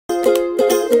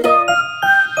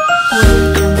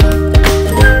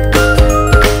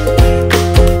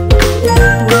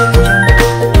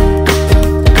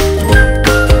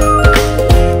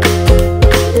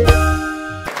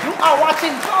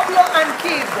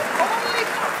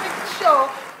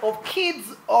Of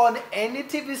kids on any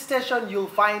TV station you'll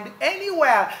find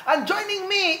anywhere. And joining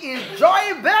me is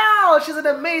Joybelle. She's an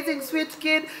amazing sweet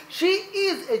kid. She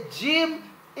is a gym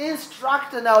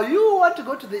instructor. Now you want to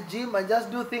go to the gym and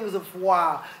just do things of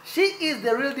wow. She is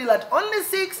the real deal. At only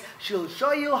 6, she'll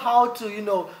show you how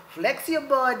to, flex your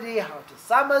body, how to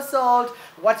somersault,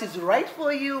 what is right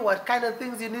for you, what kind of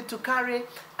things you need to carry.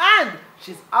 And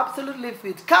she's absolutely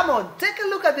fit. Come on, take a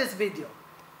look at this video.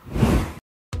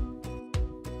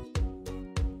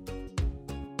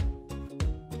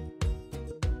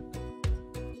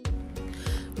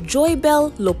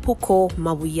 Joybelle Lopuko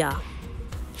Mabuya.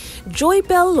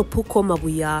 Joybelle Lopuko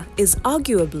Mabuya is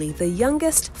arguably the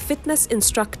youngest fitness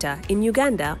instructor in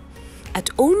Uganda. At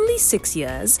only 6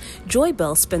 years,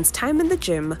 Joybelle spends time in the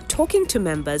gym talking to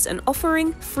members and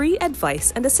offering free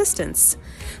advice and assistance.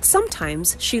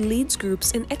 Sometimes she leads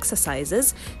groups in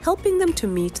exercises, helping them to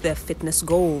meet their fitness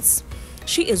goals.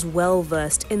 She is well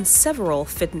versed in several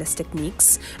fitness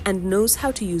techniques and knows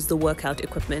how to use the workout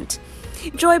equipment.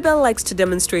 Joybelle likes to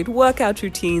demonstrate workout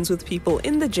routines with people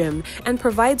in the gym and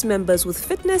provides members with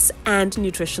fitness and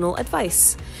nutritional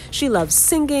advice. She loves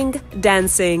singing,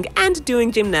 dancing, and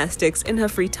doing gymnastics in her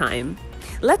free time.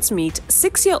 Let's meet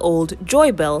 6-year-old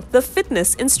Joybelle, the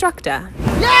fitness instructor.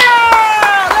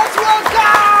 Yeah! Let's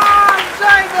welcome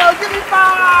Joybelle. Give me 5!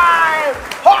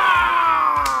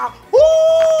 Ha!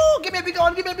 Woo! Give me a bigger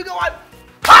one. Give me a bigger one.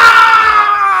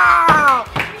 Ha!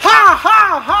 Ha!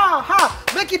 Ha! Ha! Ha!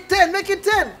 Make it 10, make it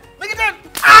 10, make it 10.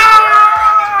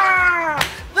 Ah!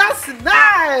 That's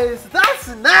nice, that's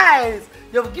nice.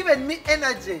 You've given me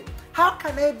energy. How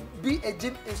can I be a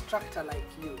gym instructor like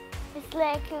you? It's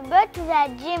like you go to the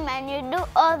gym and you do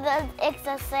all those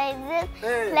exercises,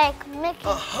 like making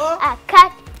a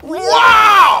cut with,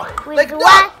 with like one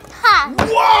that. hand.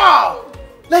 Wow!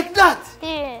 Like that?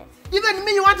 Yes. Even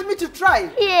me, you want me to try?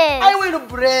 Yes. I will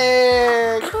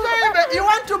break. You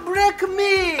want to break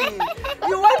me?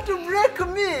 You want to break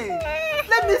me?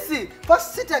 Let me see.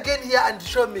 First, sit again here and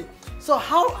show me. So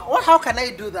how can I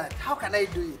do that? How can I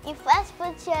do it? You first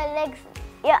put your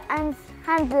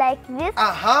hands like this,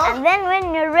 and then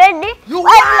when you're ready, one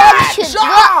leg should go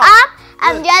up,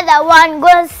 and the other one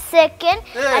goes second,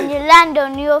 and you land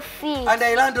on your feet. And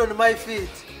I land on my feet.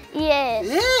 Yes.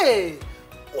 Hey.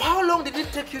 How long did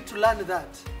it take you to learn that?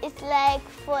 It's like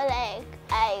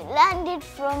I learned it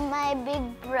from my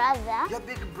big brother. Your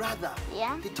big brother?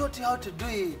 Yeah. He taught you how to do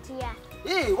it? Yeah.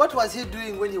 Hey, what was he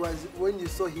doing when you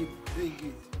saw him doing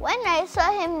it? When I saw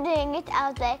him doing it, I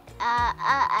was like,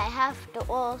 I have to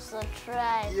also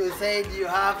try. You said you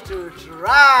have to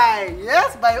try.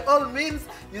 Yes, by all means,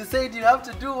 you said you have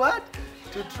to do what?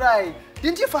 To try.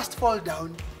 Didn't you first fall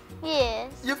down?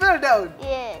 Yes. You fell down?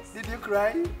 Yes. Did you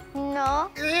cry?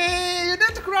 No. You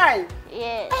didn't cry?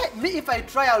 Yes. Me, if I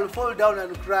try, I will fall down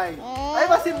and cry. Have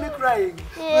you ever seen me crying?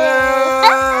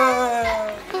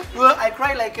 Yes. Well, I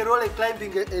cry like a roller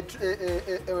climbing a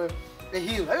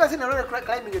hill. Have you ever seen a roller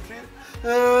climbing a tree?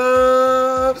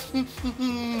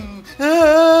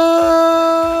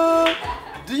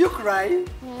 Do you cry?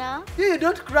 No. You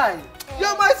don't cry. Yes.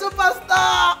 You're my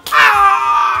superstar. Ah!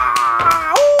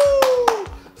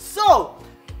 So,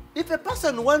 if a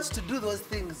person wants to do those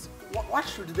things, what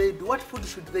should they do? What food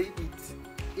should they eat?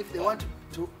 If they want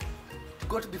to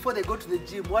go before they go to the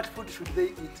gym, what food should they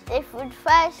eat? They should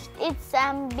first eat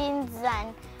some beans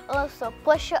and also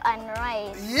posho and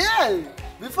rice. Yeah!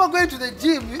 Before going to the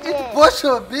gym, you eat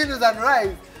posho, beans and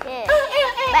rice. Yes.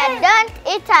 But don't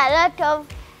eat a lot of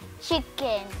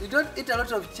chicken. You don't eat a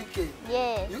lot of chicken.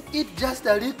 Yes. You eat just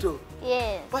a little.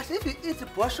 Yes. But if you eat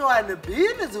posho and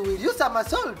beans, will you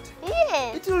somersault?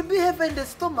 Yes. It will be heavy in the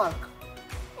stomach.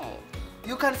 Yes.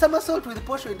 You can somersault with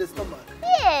posho in the stomach.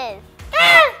 Yes.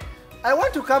 I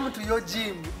want to come to your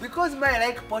gym because I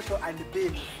like posho and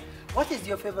beans. What is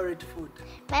your favorite food?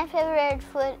 My favorite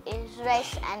food is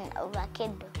rice and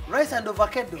avocado. Rice and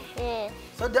avocado? Yes.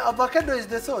 So the avocado is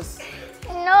the sauce?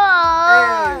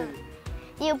 No.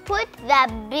 You put the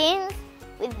beans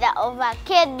with the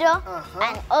avocado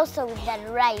and also with the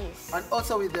rice. And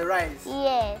also with the rice?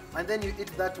 Yes. And then you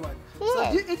eat that one? Yes. So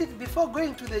do you eat it before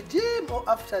going to the gym or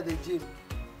after the gym?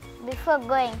 Before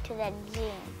going to the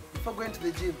gym. Before going to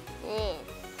the gym?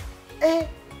 Yes.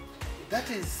 That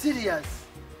is serious.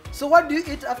 So what do you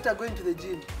eat after going to the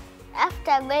gym?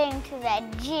 After going to the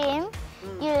gym,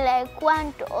 you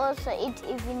want to also eat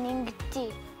evening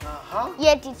tea.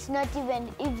 Yet it's not even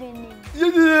evening.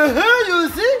 You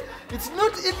see? It's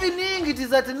not evening, it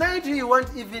is at night you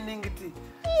want evening tea.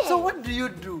 Yeah. So what do you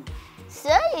do? So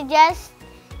you just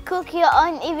cook your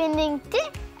own evening tea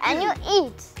and you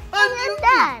eat. And you're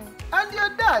done. And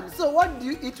you're done. So what do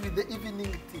you eat with the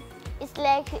evening tea? It's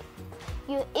like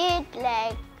you eat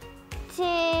like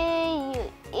tea,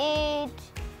 you eat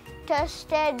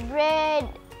toasted bread,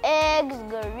 eggs,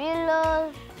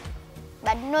 gorillas,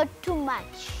 but not too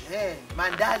much. Yeah,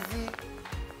 mandazi,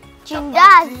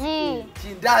 Chindazi.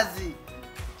 Chindazi,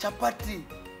 chapati.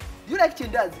 Do you like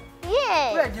chindazi?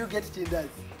 Yes. Where do you get chindazi?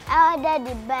 Our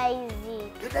daddy buys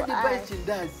it. Your daddy for buys us.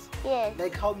 chindazi? Yes.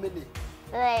 Like how many?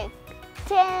 Like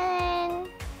 10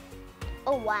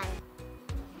 or 1.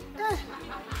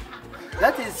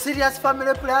 That is serious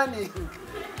family planning.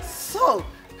 So,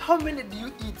 how many do you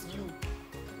eat, you?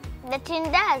 The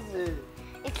Chindazi.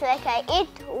 It's like I eat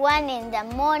 1 in the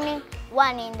morning,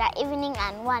 1 in the evening,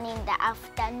 and 1 in the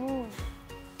afternoon.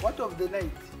 What of the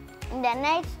night? In the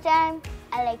night time,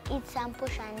 I like eat some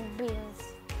push and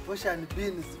beans. Push and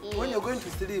beans. Yes. When you're going to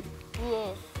sleep.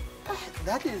 Yes.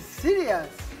 That is serious.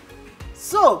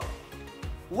 So,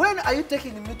 when are you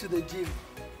taking me to the gym?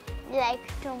 Like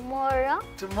tomorrow.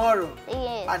 Tomorrow?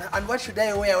 Yes. And what should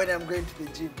I wear when I'm going to the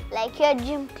gym? Like your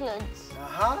gym clothes.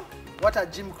 What are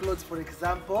gym clothes, for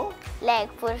example?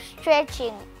 Like for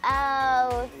stretching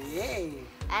out. Yeah.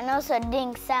 And also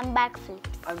doing some backflips.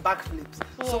 And backflips.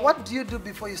 Yeah. So what do you do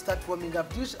before you start warming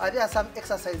up? Are there some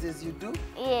exercises you do?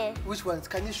 Yeah. Which ones?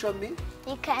 Can you show me?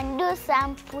 You can do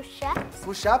some push-ups.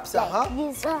 Push-ups, Like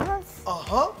these ones.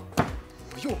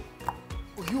 You.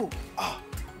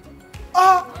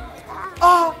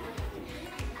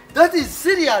 That is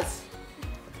serious.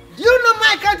 Do you know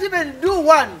I can't even do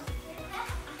one?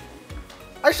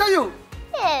 I show you.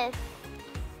 Yes.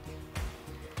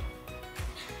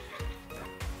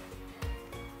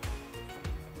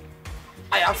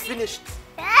 I have finished.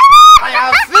 I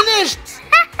have finished.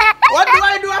 What do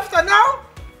I do after now?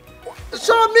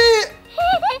 Show me.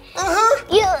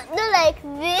 You do like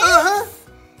this.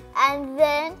 And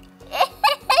then...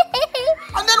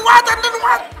 And then what? And then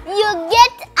what? You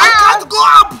get I out. can't go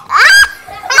up.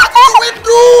 What do we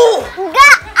do? Go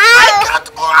I out. can't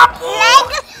go up.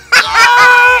 Like...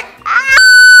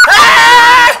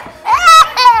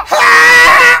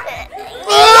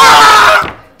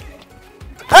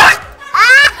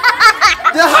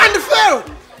 The hand fell.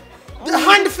 The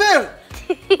hand fell.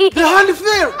 The hand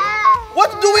fell.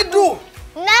 What do we do?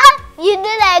 Now you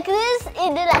do like this, you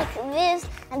do like this,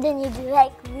 and then you do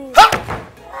like this.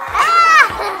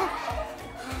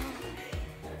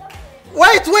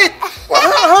 Wait.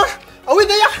 Are we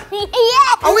there?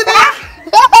 Yes. Are we there?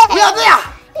 We are there.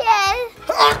 Yes.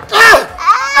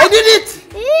 I did it.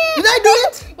 Did I do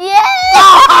it? Yes.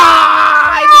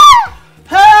 I did.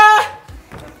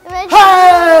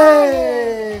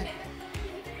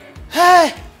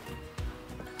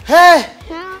 Hey.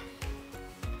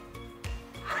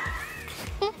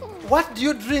 What do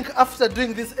you drink after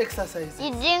doing this exercise?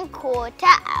 You drink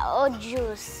water or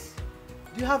juice.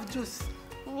 Do you have juice?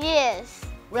 Yes.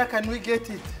 Where can we get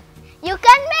it? You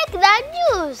can make the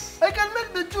juice. I can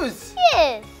make the juice.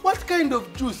 Yes. What kind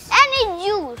of juice? Any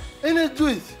juice. Any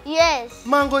juice? Yes.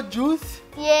 Mango juice?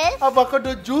 Yes.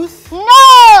 Avocado juice?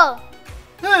 No.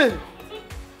 Hey,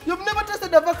 you've never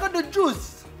tasted avocado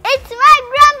juice? It's my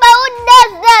grandpa who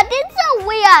does that. It's so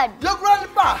weird. Your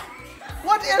grandpa?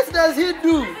 What else does he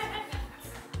do?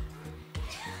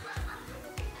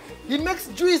 He makes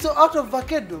juice out of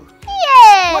avocado.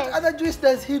 Yes. What other juice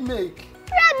does he make?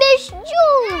 Rubbish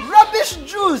juice. Rubbish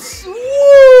juice.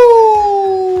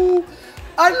 Woo!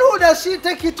 And who does she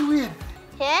take it with?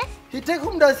 Yes.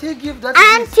 Whom does he give that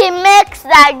Auntie juice? makes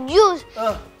the juice.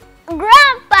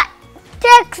 Grandpa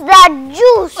takes the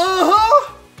juice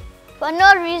for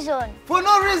no reason. For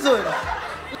no reason.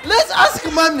 Let's ask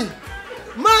Mommy.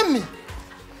 Mommy,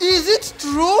 is it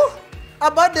true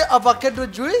about the avocado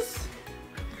juice?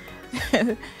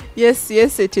 Yes,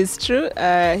 it is true.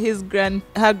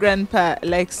 Her grandpa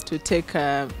likes to take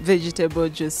vegetable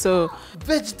juice. So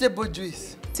Vegetable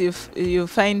juice. if you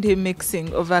find him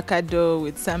mixing avocado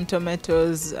with some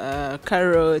tomatoes,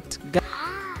 carrot,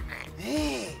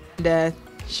 and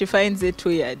she finds it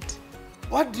weird.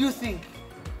 What do you think?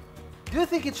 Do you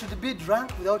think it should be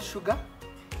drunk without sugar?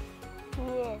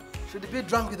 Yes. Should it be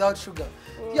drunk without sugar?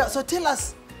 Yeah, so tell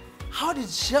us, how did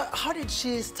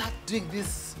she start doing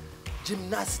this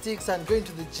gymnastics and going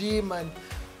to the gym, and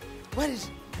what is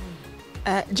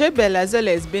Joybelle has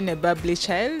always been a bubbly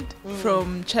child.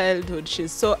 From childhood.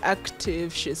 She's so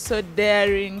active, she's so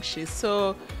daring, she's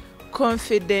so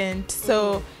confident.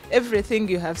 So everything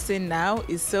you have seen now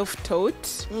is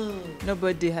self-taught.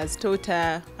 Nobody has taught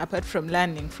her apart from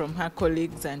learning from her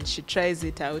colleagues, and she tries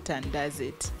it out and does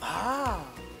it. Ah,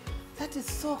 that is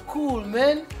so cool,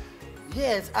 man.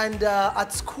 Yes, and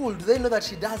at school, do they know that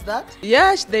she does that?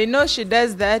 Yeah, they know she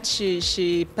does that.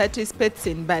 She participates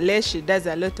in ballet. She does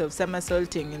a lot of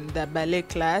somersaulting in the ballet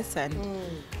class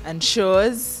and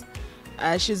shows.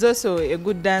 She's also a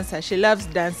good dancer. She loves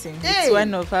dancing. Hey. It's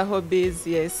one of her hobbies,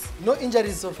 yes. No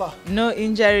injuries so far? No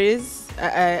injuries.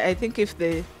 I think if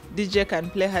the DJ can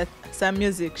play her some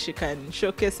music, she can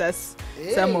showcase us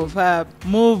some of her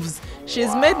moves.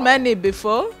 She's made money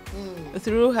before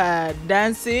through her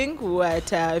dancing. We were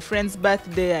at a friend's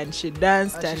birthday and she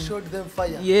danced. And she showed them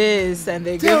fire. Yes, and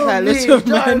they gave her a lot of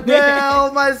money.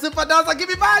 Joybelle, my super dancer, give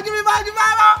me back, give me back, give me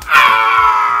back.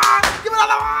 Ah! Give me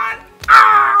another one.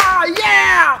 Ah,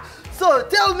 yeah! So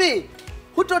tell me,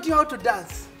 who taught you how to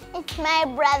dance? It's my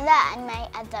brother and my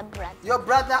other brother. Your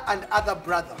brother and other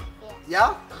brother?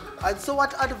 Yeah? And so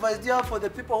what advice do you have for the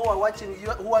people who are watching you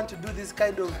who want to do this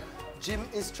kind of gym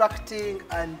instructing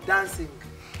and dancing?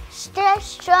 Stay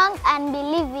strong and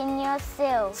believe in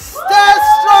yourself. Stay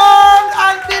strong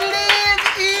and believe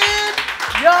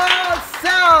in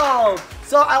yourself.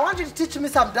 So I want you to teach me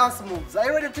some dance moves. Are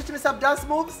you ready to teach me some dance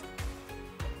moves?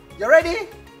 You ready?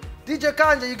 DJ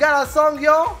Kanja, you got a song,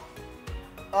 yo?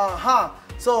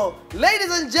 So,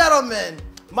 ladies and gentlemen,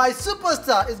 my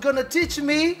superstar is going to teach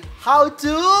me how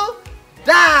to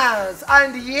dance.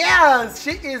 And yes,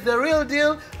 she is the real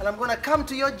deal. And I'm going to come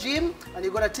to your gym and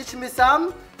you're going to teach me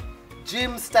some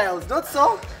gym styles. Not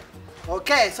so?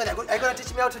 Okay, so are you going to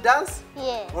teach me how to dance?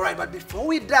 Yeah. All right, but before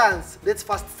we dance, let's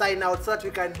first sign out so that we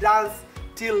can dance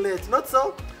till late. Not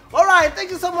so? All right,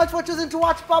 thank you so much for choosing to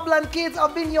watch Pablo and Kids.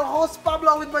 I've been your host,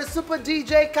 Pablo, with my super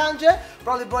DJ, Kanje.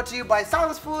 Probably brought to you by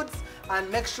Sam's Foods. And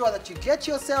make sure that you get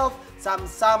yourself some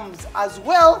Sam's, as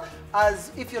well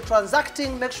as if you're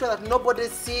transacting, make sure that nobody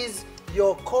sees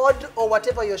your code or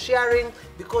whatever you're sharing,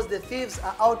 because the thieves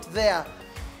are out there.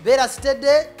 Better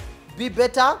steady, be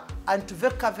better, and to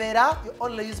Vekavera, you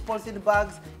only use polythene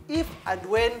bags if and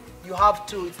when you have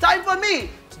to. It's time for me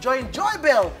to join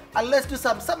Joybelle and let's do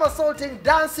some somersaulting,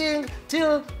 dancing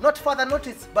till not father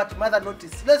notice but mother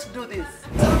notice. Let's do this.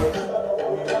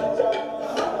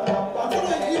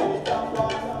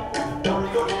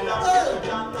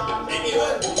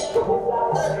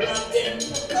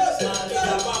 Hey.